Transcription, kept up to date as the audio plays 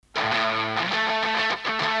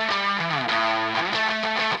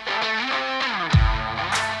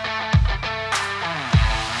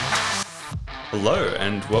Hello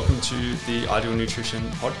and welcome to the Ideal Nutrition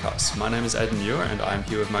Podcast. My name is Aidan Muir and I'm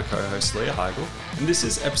here with my co-host Leah Heigl. And this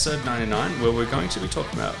is episode 99 where we're going to be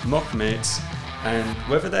talking about mock meats and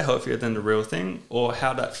whether they're healthier than the real thing or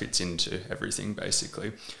how that fits into everything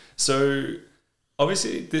basically. So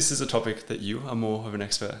obviously this is a topic that you are more of an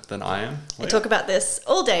expert than I am. I talk about this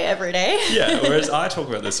all day, every day. Yeah, whereas I talk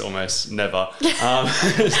about this almost never.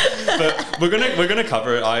 But we're gonna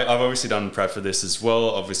cover it. I've obviously done prep for this as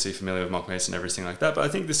well, obviously familiar with mock meats and everything like that, but I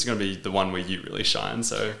think this is going to be the one where you really shine.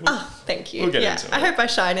 So thank you. We'll get into it. I hope I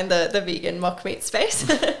shine in the vegan mock meat space.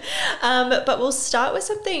 But we'll start with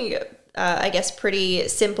something, I guess, pretty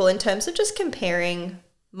simple in terms of just comparing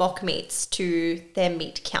mock meats to their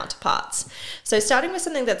meat counterparts. So starting with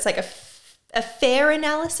something that's like a fair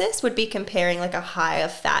analysis would be comparing like a higher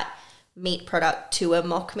fat meat product to a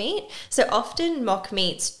mock meat. So often mock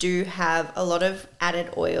meats do have a lot of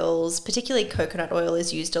added oils, particularly coconut oil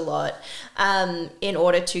is used a lot, in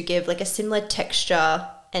order to give like a similar texture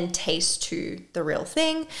and taste to the real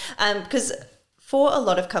thing. Because for a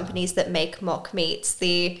lot of companies that make mock meats,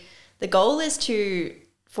 the goal is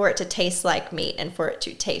for it to taste like meat and for it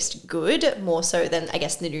to taste good, more so than, I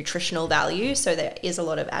guess, the nutritional value. So there is a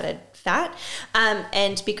lot of added fat.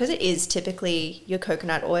 And because it is typically your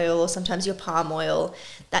coconut oil or sometimes your palm oil,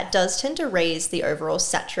 that does tend to raise the overall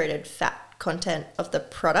saturated fat content of the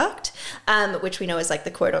product, which we know is like the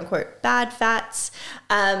quote unquote bad fats.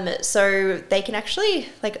 So they can actually,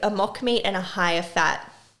 like a mock meat and a higher fat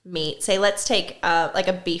meat, say let's take like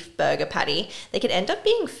a beef burger patty, they could end up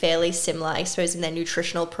being fairly similar, I suppose, in their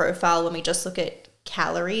nutritional profile when we just look at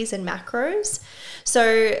calories and macros.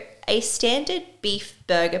 So a standard beef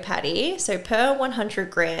burger patty, so per 100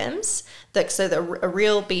 grams, a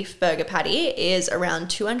real beef burger patty is around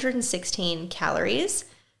 216 calories,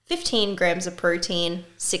 15 grams of protein,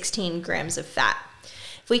 16 grams of fat.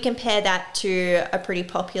 If we compare that to a pretty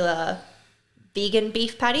popular vegan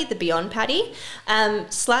beef patty, the Beyond Patty,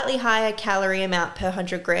 slightly higher calorie amount per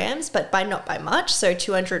 100 grams, but not by much. So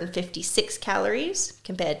 256 calories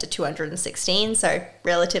compared to 216, so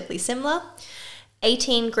relatively similar.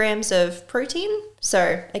 18 grams of protein,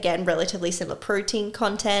 so again, relatively similar protein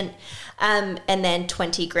content, and then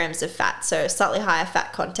 20 grams of fat, so slightly higher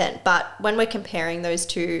fat content. But when we're comparing those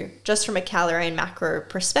two, just from a calorie and macro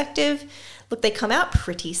perspective, look, they come out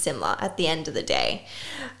pretty similar at the end of the day.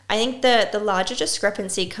 I think the larger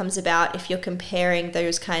discrepancy comes about if you're comparing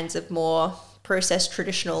those kinds of more processed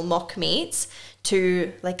traditional mock meats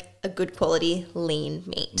to like a good quality lean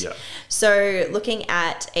meat. Yeah. So looking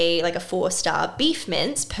at a 4-star beef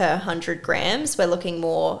mince per 100 grams, we're looking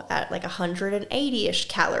more at like 180-ish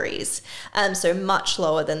calories. So much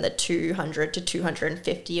lower than the 200 to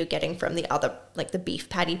 250 you're getting from the other, like the beef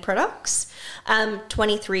patty products.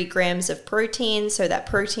 23 grams of protein, so that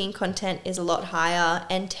protein content is a lot higher,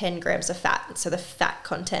 and 10 grams of fat, so the fat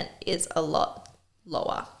content is a lot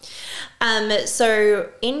lower.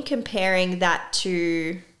 So in comparing that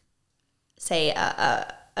to, say,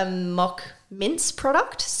 a mock mince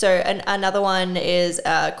product, so another one is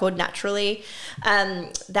called Naturally,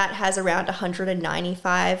 that has around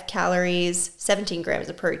 195 calories, 17 grams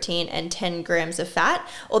of protein, and 10 grams of fat,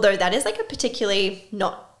 although that is like a particularly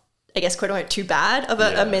not, I guess, quote unquote, too bad of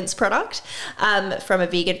a mince product. From a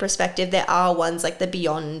vegan perspective, there are ones like the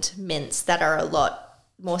Beyond Mince that are a lot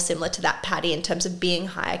more similar to that patty in terms of being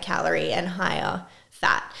higher calorie and higher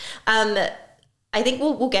fat. I think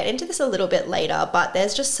we'll get into this a little bit later, but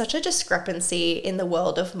there's just such a discrepancy in the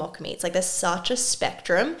world of mock meats. Like there's such a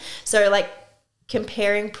spectrum. So like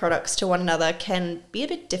comparing products to one another can be a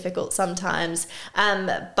bit difficult sometimes.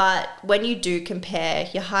 But when you do compare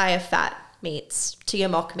your higher fat meats to your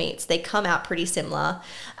mock meats, they come out pretty similar.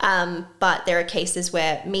 But there are cases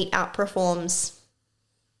where meat outperforms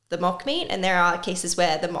the mock meat, and there are cases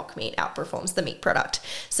where the mock meat outperforms the meat product.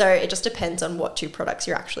 So it just depends on what two products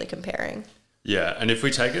you're actually comparing. Yeah, and if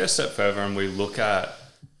we take it a step further and we look at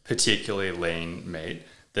particularly lean meat,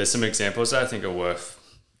 there's some examples that I think are worth,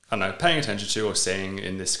 paying attention to or seeing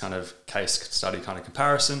in this kind of case study kind of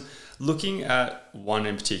comparison. Looking at one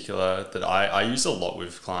in particular that I use a lot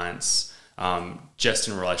with clients, just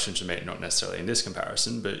in relation to meat, not necessarily in this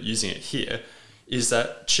comparison, but using it here, is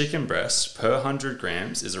that chicken breast per 100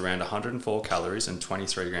 grams is around 104 calories and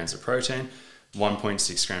 23 grams of protein,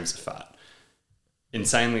 1.6 grams of fat.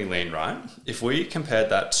 Insanely lean, right? If we compared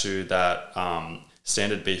that to that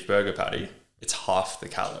standard beef burger patty, it's half the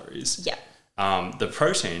calories. Yeah. The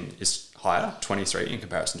protein is higher, 23 in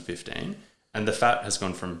comparison to 15, and the fat has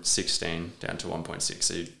gone from 16 down to 1.6,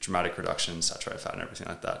 so dramatic reduction in saturated fat and everything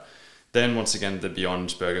like that. Then once again, the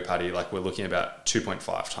Beyond Burger Patty, like we're looking about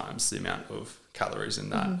 2.5 times the amount of calories in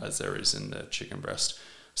that as there is in the chicken breast.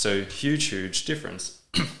 So huge difference.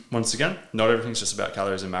 Once again, not everything's just about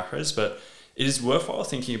calories and macros, but it is worthwhile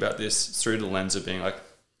thinking about this through the lens of being like,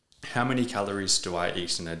 how many calories do I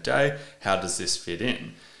eat in a day? How does this fit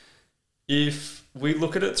in? If we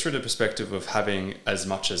look at it through the perspective of having as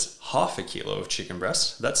much as half a kilo of chicken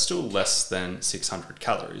breast, that's still less than 600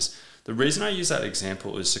 calories. The reason I use that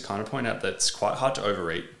example is to kind of point out that it's quite hard to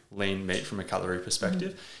overeat lean meat from a calorie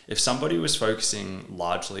perspective. If somebody was focusing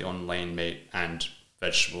largely on lean meat and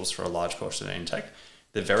vegetables for a large portion of their intake,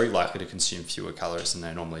 they're very likely to consume fewer calories than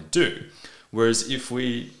they normally do. Whereas if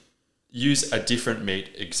we use a different meat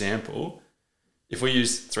example, if we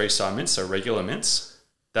use 3-star mince, so regular mince,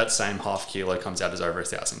 that same half kilo comes out as over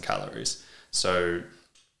 1,000 calories. So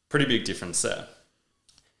pretty big difference there.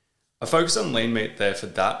 I focus on lean meat there for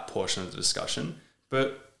that portion of the discussion,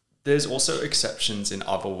 but there's also exceptions in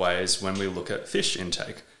other ways when we look at fish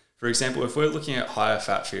intake. For example, if we're looking at higher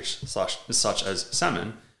fat fish such as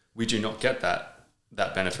salmon, we do not get that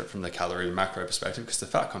benefit from the calorie and macro perspective because the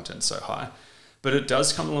fat content is so high. But it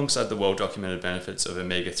does come alongside the well-documented benefits of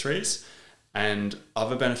omega-3s and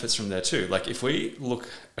other benefits from there too. Like if we look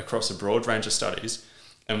across a broad range of studies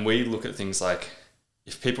and we look at things like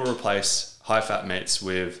if people replace high-fat meats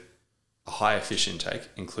with a higher fish intake,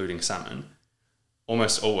 including salmon,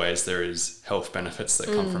 almost always there is health benefits that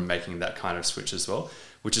come from making that kind of switch as well,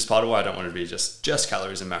 which is part of why I don't want to be just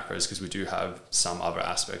calories and macros, because we do have some other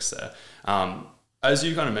aspects there. As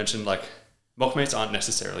you kind of mentioned, like mock meats aren't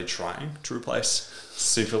necessarily trying to replace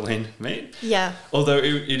super lean meat. Yeah. Although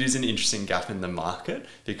it is an interesting gap in the market,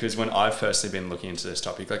 because when I've personally been looking into this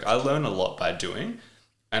topic, like I learn a lot by doing,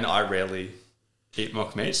 and I rarely eat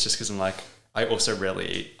mock meats just because I'm like, I also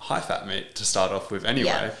rarely eat high fat meat to start off with anyway.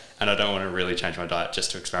 Yeah. And I don't want to really change my diet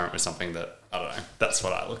just to experiment with something that, I don't know, that's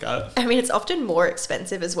what I look at. I mean, it's often more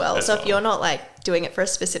expensive as well. So if you're not like doing it for a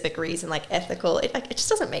specific reason, like ethical, it just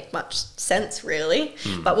doesn't make much sense really.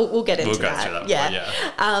 But we'll get into that. Through that Yeah.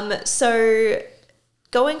 more, yeah. So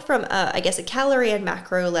going from a calorie and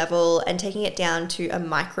macro level and taking it down to a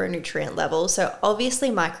micronutrient level. So obviously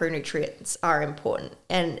micronutrients are important,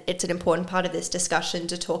 and it's an important part of this discussion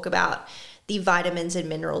to talk about the vitamins and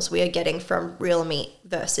minerals we are getting from real meat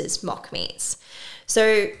versus mock meats.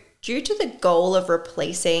 So due to the goal of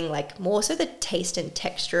replacing like more so the taste and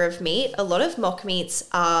texture of meat, a lot of mock meats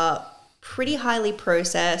are pretty highly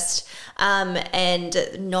processed and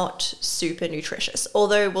not super nutritious.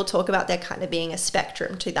 Although we'll talk about there kind of being a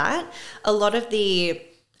spectrum to that. A lot of the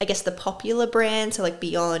popular brands, so like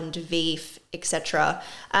Beyond, Veef, etc.,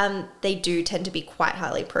 they do tend to be quite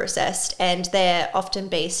highly processed, and they're often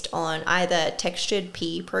based on either textured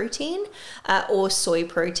pea protein or soy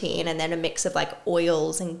protein, and then a mix of like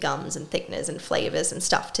oils and gums and thickeners and flavors and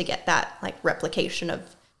stuff to get that like replication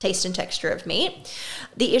of taste and texture of meat.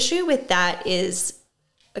 The issue with that is,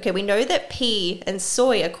 okay, we know that pea and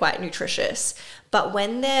soy are quite nutritious, but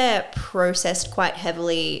when they're processed quite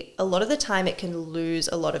heavily, a lot of the time it can lose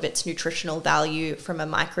a lot of its nutritional value from a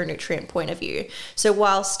micronutrient point of view. So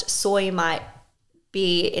whilst soy might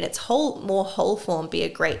be in its more whole form, be a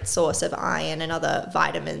great source of iron and other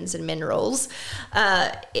vitamins and minerals,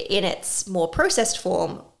 in its more processed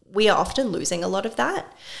form, we are often losing a lot of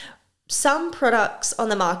that. Some products on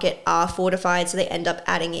the market are fortified, so they end up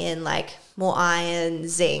adding in like more iron,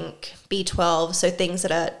 zinc, B12, so things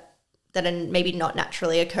that are maybe not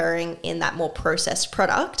naturally occurring in that more processed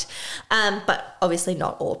product. But obviously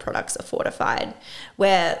not all products are fortified.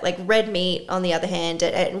 Where like red meat, on the other hand,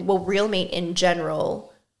 and real meat in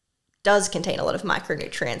general does contain a lot of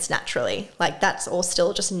micronutrients naturally. Like that's all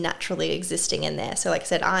still just naturally existing in there. So like I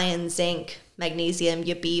said, iron, zinc, magnesium,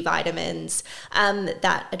 your B vitamins,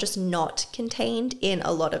 that are just not contained in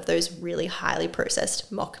a lot of those really highly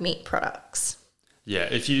processed mock meat products. Yeah,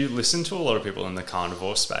 if you listen to a lot of people in the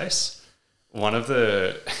carnivore space, one of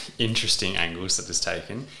the interesting angles that is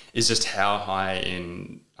taken is just how high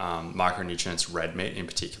in micronutrients red meat in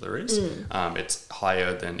particular is. It's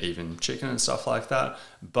higher than even chicken and stuff like that.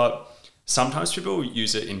 But sometimes people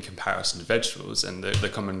use it in comparison to vegetables, and the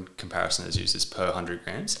common comparison is used is per 100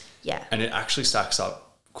 grams. Yeah. And it actually stacks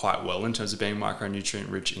up quite well in terms of being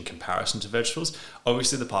micronutrient rich in comparison to vegetables.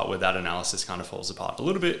 Obviously, the part where that analysis kind of falls apart a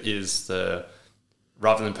little bit is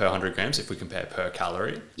rather than per 100 grams, if we compare per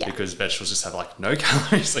calorie, because vegetables just have like no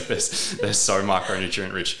calories, like they're so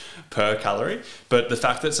micronutrient rich per calorie. But the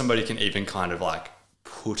fact that somebody can even kind of like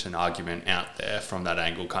put an argument out there from that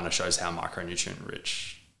angle kind of shows how micronutrient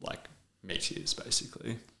rich like meat is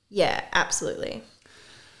basically. Yeah, absolutely.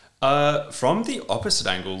 From the opposite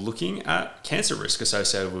angle, looking at cancer risk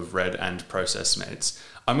associated with red and processed meats,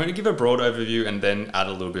 I'm going to give a broad overview and then add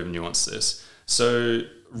a little bit of nuance to this. So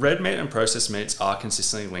red meat and processed meats are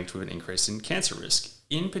consistently linked with an increase in cancer risk.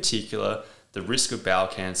 In particular, the risk of bowel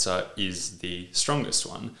cancer is the strongest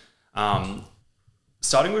one.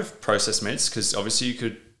 Starting with processed meats, because obviously you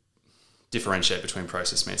could differentiate between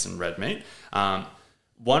processed meats and red meat.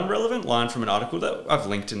 One relevant line from an article that I've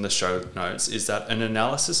linked in the show notes is that an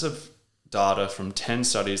analysis of data from 10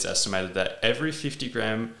 studies estimated that every 50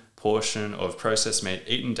 gram portion of processed meat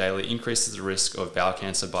eaten daily increases the risk of bowel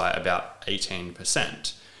cancer by about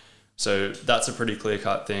 18%. So that's a pretty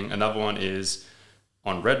clear-cut thing. Another one is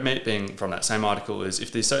on red meat, being from that same article, is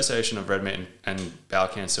if the association of red meat and bowel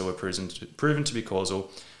cancer were proven to be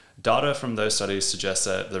causal, data from those studies suggests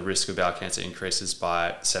that the risk of bowel cancer increases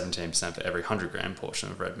by 17% for every 100 gram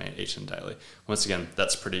portion of red meat eaten daily. Once again,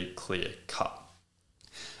 that's pretty clear-cut.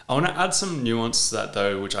 I want to add some nuance to that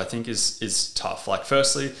though, which I think is tough. Like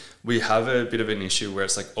firstly, we have a bit of an issue where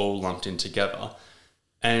it's like all lumped in together.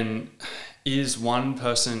 And is one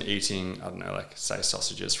person eating, I don't know, like say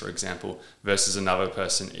sausages, for example, versus another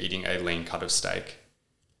person eating a lean cut of steak,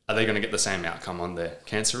 are they going to get the same outcome on their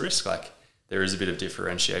cancer risk? Like there is a bit of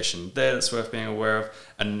differentiation there that's worth being aware of.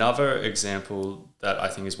 Another example that I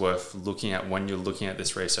think is worth looking at when you're looking at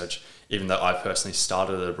this research, even though I personally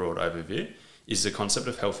started at a broad overview, is the concept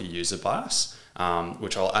of healthy user bias,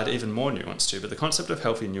 which I'll add even more nuance to. But the concept of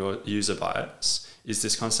healthy user bias is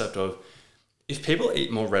this concept of if people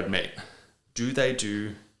eat more red meat, do they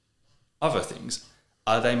do other things?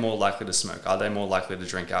 Are they more likely to smoke? Are they more likely to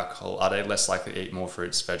drink alcohol? Are they less likely to eat more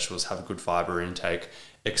fruits, vegetables, have a good fiber intake,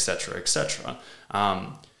 etc., etc.?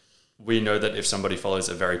 We know that if somebody follows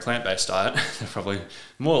a very plant-based diet, they're probably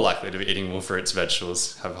more likely to be eating more fruits,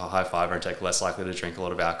 vegetables, have a high fiber intake, less likely to drink a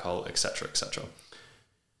lot of alcohol, etc., etc.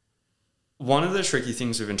 One of the tricky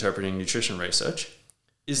things with interpreting nutrition research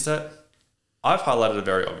is that I've highlighted a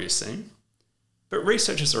very obvious thing, but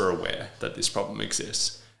researchers are aware that this problem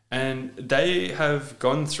exists. And they have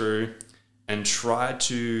gone through and tried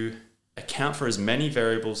to account for as many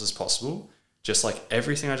variables as possible, just like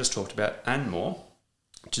everything I just talked about and more,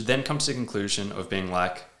 to then come to the conclusion of being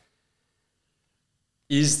like,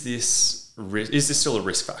 is this still a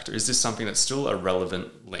risk factor? Is this something that's still a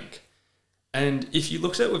relevant link? And if you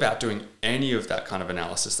looked at it without doing any of that kind of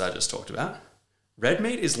analysis that I just talked about, red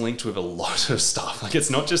meat is linked with a lot of stuff. Like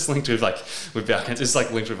it's not just linked with with bowel cancer, it's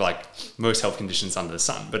like linked with like most health conditions under the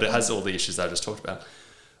sun, but it has all the issues that I just talked about.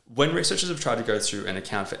 When researchers have tried to go through and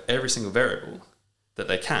account for every single variable that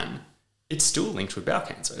they can, it's still linked with bowel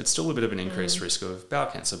cancer. It's still a bit of an increased risk of bowel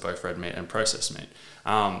cancer, both red meat and processed meat.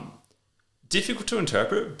 Difficult to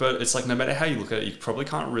interpret, but it's like no matter how you look at it, you probably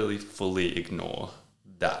can't really fully ignore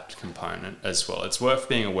that component as well. It's worth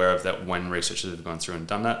being aware of that when researchers have gone through and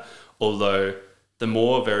done that, although the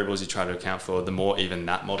more variables you try to account for, the more even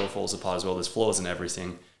that model falls apart as well. There's flaws in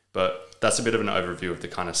everything, but that's a bit of an overview of the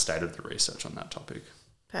kind of state of the research on that topic.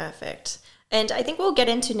 Perfect. And I think we'll get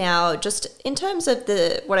into now just in terms of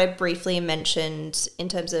what I briefly mentioned in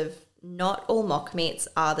terms of not all mock meats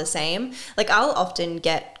are the same. Like I'll often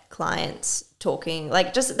get clients talking,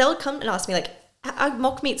 like just they'll come and ask me like, are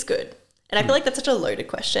mock meats good? And I feel like that's such a loaded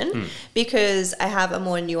question because I have a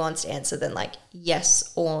more nuanced answer than like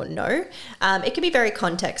yes or no. It can be very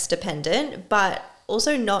context dependent, but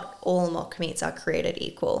also not all mock meats are created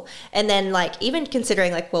equal. And then like even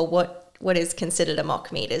considering like, well, what is considered a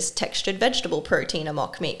mock meat? Is textured vegetable protein a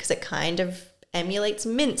mock meat? Because it kind of emulates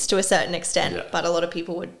mince to a certain extent, but a lot of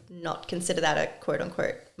people would not consider that a quote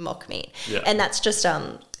unquote mock meat. Yeah. And that's just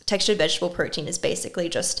textured vegetable protein is basically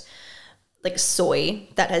just like soy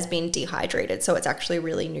that has been dehydrated. So it's actually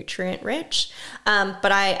really nutrient rich.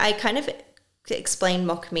 But I kind of explain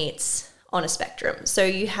mock meats on a spectrum. So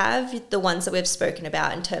you have the ones that we've spoken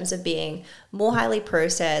about in terms of being more highly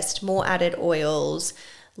processed, more added oils,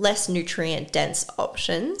 less nutrient dense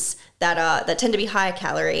options that tend to be higher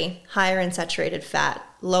calorie, higher in saturated fat,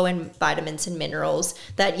 low in vitamins and minerals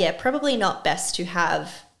that, probably not best to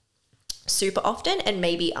have super often and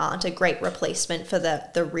maybe aren't a great replacement for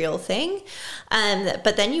the real thing.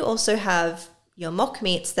 But then you also have your mock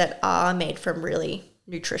meats that are made from really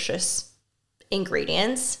nutritious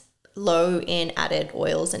ingredients, low in added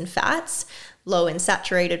oils and fats, low in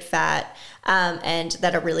saturated fat, and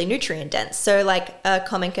that are really nutrient dense. So like a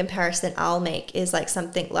common comparison I'll make is like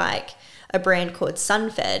something like a brand called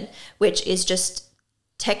Sunfed, which is just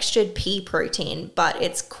textured pea protein, but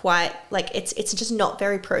it's quite like it's just not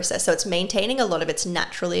very processed. So it's maintaining a lot of its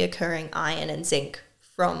naturally occurring iron and zinc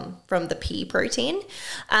from the pea protein.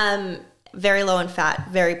 Very low in fat,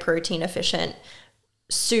 very protein efficient,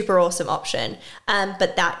 super awesome option.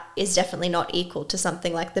 But that is definitely not equal to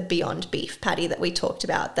something like the Beyond Beef patty that we talked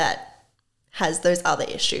about that has those other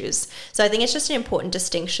issues. So I think it's just an important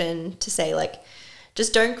distinction to say, like,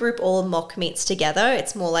 just don't group all mock meats together.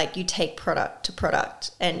 It's more like you take product to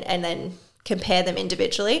product and then compare them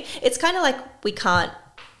individually. It's kind of like we can't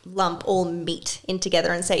lump all meat in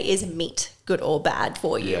together and say, is meat good or bad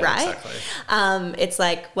for you, right? Exactly. It's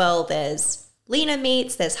like, well, there's leaner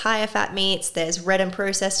meats, there's higher fat meats, there's red and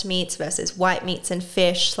processed meats versus white meats and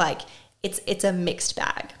fish. Like, it's a mixed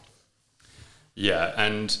bag. Yeah,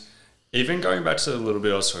 and even going back to a little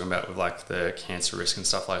bit I was talking about with like the cancer risk and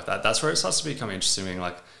stuff like that, that's where it starts to become interesting, being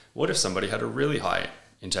like, what if somebody had a really high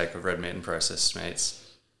intake of red meat and processed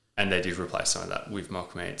meats and they did replace some of that with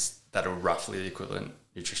mock meats that are roughly the equivalent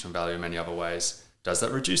nutritional value in many other ways? Does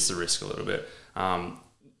that reduce the risk a little bit?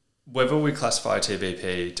 Whether we classify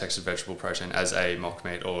TVP, textured vegetable protein, as a mock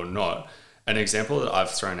meat or not, an example that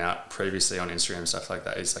I've thrown out previously on Instagram and stuff like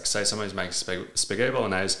that is like, say someone's making spaghetti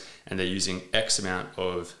bolognese and they're using X amount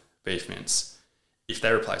of beef mince. If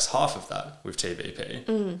they replace half of that with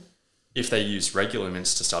TVP, if they use regular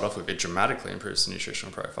mince to start off with, it dramatically improves the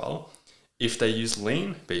nutritional profile. If they use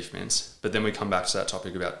lean beef mince, but then we come back to that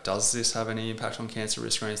topic about, does this have any impact on cancer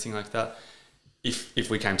risk or anything like that? If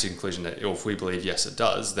we came to the conclusion that, or if we believe yes it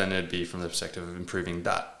does, then it'd be from the perspective of improving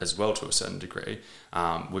that as well to a certain degree,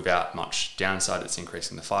 without much downside. It's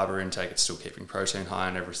increasing the fiber intake, it's still keeping protein high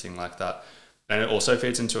and everything like that. And it also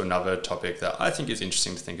feeds into another topic that I think is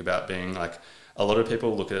interesting to think about, being like, a lot of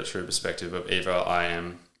people look at it through a perspective of either I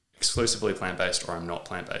am exclusively plant-based or I'm not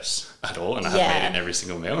plant-based at all, and I have meat in every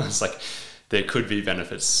single meal. It's like, there could be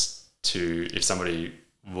benefits to, if somebody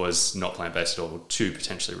was not plant-based at all, to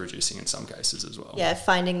potentially reducing in some cases as well. Yeah,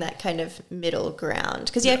 finding that kind of middle ground.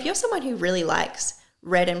 Because if you're someone who really likes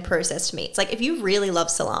red and processed meats, like if you really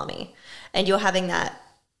love salami and you're having that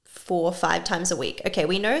 4 or 5 times a week, okay,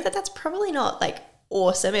 we know that that's probably not like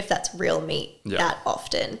awesome if that's real meat that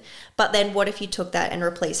often. But then what if you took that and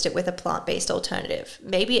replaced it with a plant-based alternative?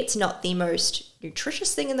 Maybe it's not the most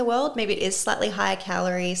nutritious thing in the world. Maybe it is slightly higher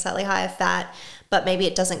calorie, slightly higher fat, but maybe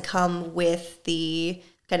it doesn't come with the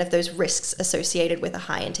kind of those risks associated with a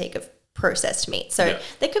high intake of processed meat. So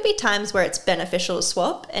there could be times where it's beneficial to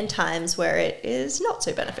swap and times where it is not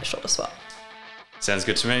so beneficial to swap. Sounds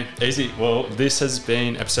good to me. Easy. Well, this has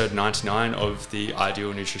been episode 99 of the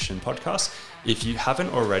Ideal Nutrition Podcast. If you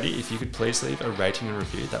haven't already, if you could please leave a rating and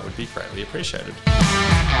review, that would be greatly appreciated.